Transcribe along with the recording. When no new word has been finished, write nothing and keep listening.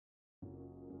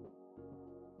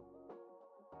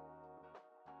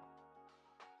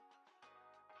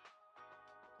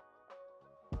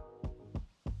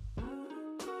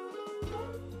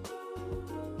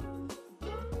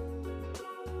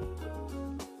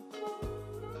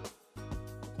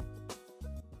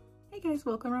guys,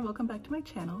 welcome or welcome back to my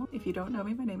channel. If you don't know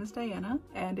me, my name is Diana,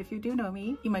 and if you do know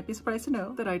me, you might be surprised to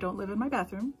know that I don't live in my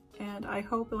bathroom, and I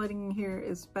hope the lighting here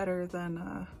is better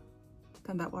than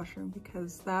that washroom,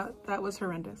 because that was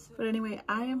horrendous. But anyway,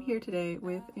 I am here today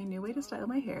with a new way to style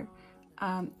my hair.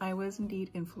 I was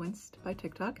indeed influenced by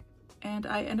TikTok, and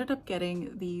I ended up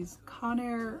getting these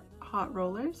Conair hot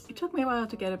rollers. It took me a while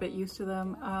to get a bit used to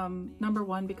them. Number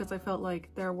one, because I felt like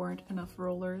there weren't enough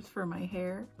rollers for my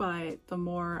hair, but the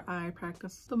more I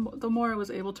practiced, the more I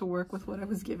was able to work with what I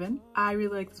was given. I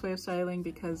really like this way of styling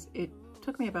because it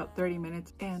took me about 30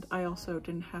 minutes, and I also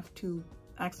didn't have to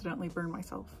accidentally burn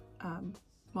myself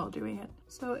while doing it.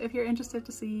 So if you're interested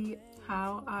to see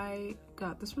how I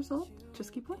got this result,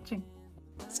 just keep watching.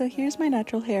 So here's my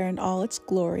natural hair in all its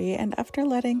glory, and after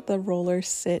letting the roller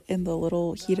sit in the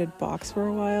little heated box for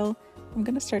a while, I'm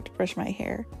gonna start to brush my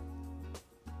hair.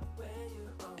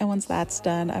 And once that's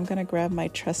done, I'm gonna grab my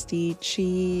trusty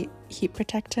Chi heat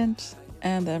protectant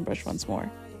and then brush once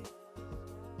more.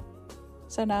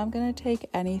 So now I'm gonna take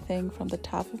anything from the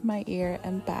top of my ear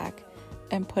and back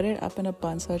and put it up in a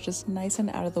bun so it's just nice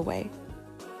and out of the way.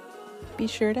 Be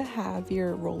sure to have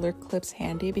your roller clips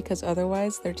handy because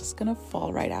otherwise they're just gonna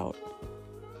fall right out.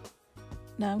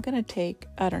 Now I'm gonna take,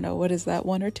 I don't know, what is that,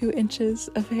 1 or 2 inches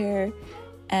of hair,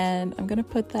 and I'm gonna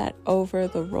put that over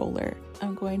the roller.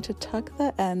 I'm going to tuck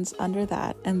the ends under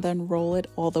that and then roll it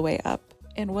all the way up.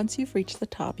 And once you've reached the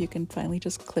top, you can finally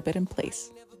just clip it in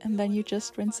place. And then you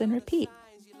just rinse and repeat.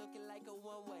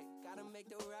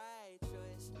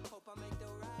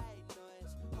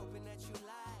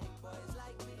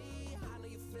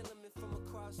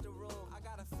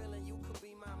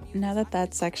 Now that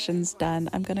that section's done,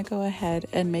 I'm gonna go ahead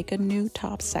and make a new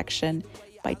top section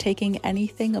by taking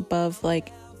anything above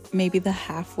like maybe the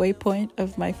halfway point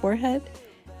of my forehead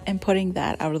and putting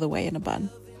that out of the way in a bun.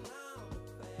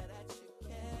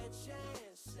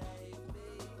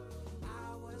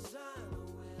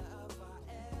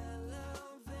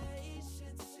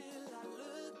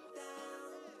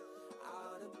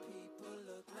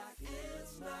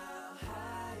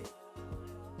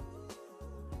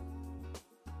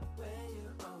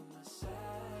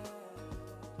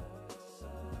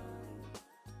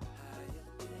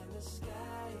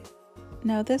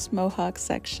 Now this mohawk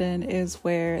section is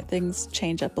where things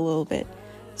change up a little bit.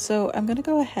 So I'm gonna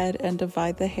go ahead and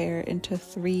divide the hair into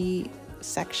 3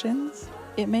 sections.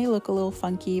 It may look a little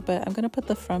funky, but I'm gonna put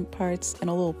the front parts in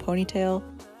a little ponytail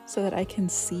so that I can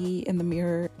see in the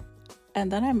mirror.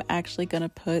 And then I'm actually gonna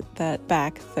put that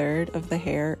back third of the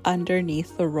hair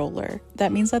underneath the roller.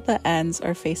 That means that the ends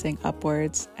are facing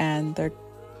upwards and they're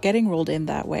getting rolled in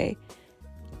that way.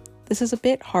 This is a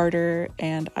bit harder,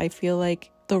 and I feel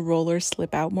like the rollers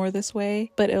slip out more this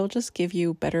way, but it'll just give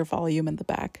you better volume in the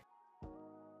back.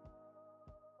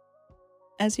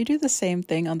 As you do the same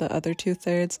thing on the other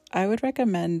 2/3, I would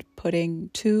recommend putting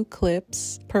 2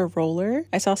 clips per roller.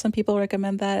 I saw some people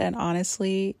recommend that, and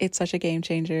honestly, it's such a game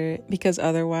changer because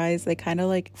otherwise they kind of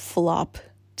like flop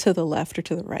to the left or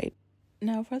to the right.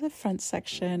 Now for the front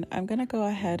section, I'm gonna go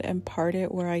ahead and part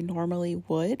it where I normally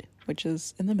would, which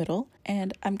is in the middle,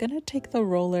 and I'm gonna take the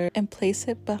roller and place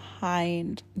it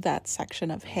behind that section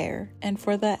of hair. And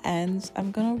for the ends, I'm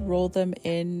gonna roll them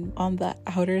in on the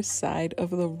outer side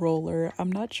of the roller.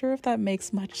 I'm not sure if that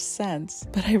makes much sense,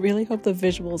 but I really hope the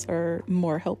visuals are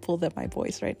more helpful than my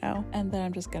voice right now. And then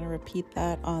I'm just gonna repeat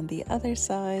that on the other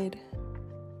side.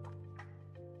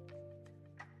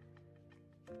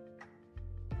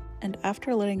 And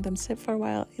after letting them sit for a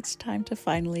while, it's time to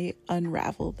finally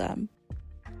unravel them.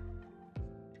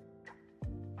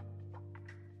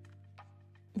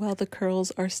 While the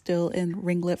curls are still in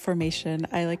ringlet formation,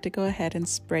 I like to go ahead and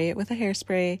spray it with a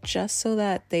hairspray just so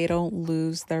that they don't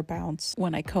lose their bounce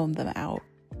when I comb them out.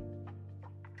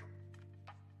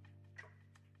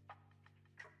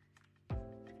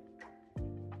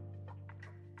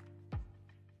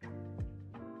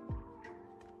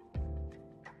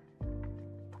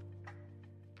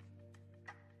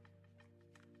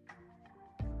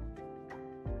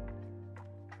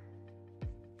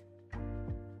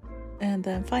 And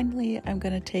then finally, I'm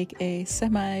going to take a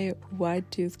semi-wide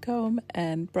tooth comb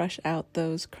and brush out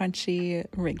those crunchy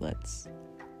ringlets.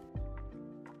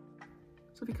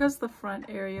 So because the front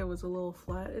area was a little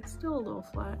flat, it's still a little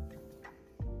flat.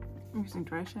 I'm using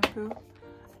dry shampoo.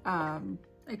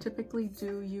 I typically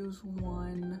do use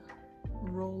 1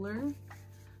 roller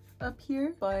up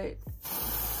here, but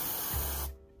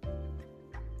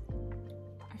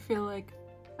I feel like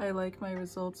I like my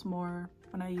results more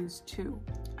when I use 2.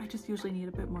 I just usually need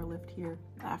a bit more lift here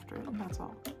after it, and that's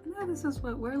all. Now this is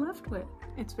what we're left with.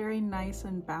 It's very nice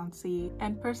and bouncy,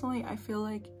 and personally I feel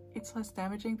like it's less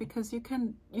damaging because you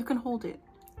can hold it.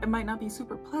 It might not be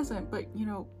super pleasant, but you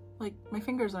know, like my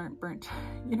fingers aren't burnt.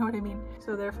 You know what I mean?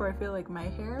 So therefore I feel like my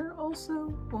hair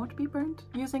also won't be burnt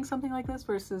using something like this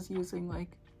versus using like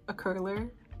a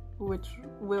curler, which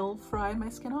will fry my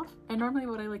skin off. And normally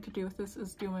what I like to do with this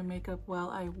is do my makeup while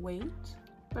I wait,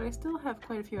 but I still have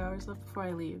quite a few hours left before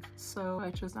I leave, so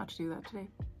I chose not to do that today.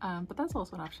 But that's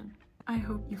also an option. I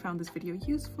hope you found this video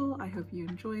useful. I hope you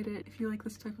enjoyed it. If you like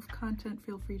this type of content,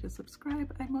 feel free to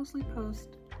subscribe. I mostly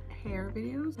post hair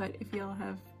videos, but if y'all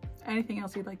have anything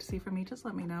else you'd like to see from me, just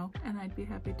let me know and I'd be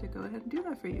happy to go ahead and do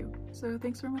that for you. So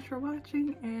thanks so much for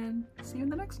watching and see you in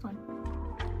the next one.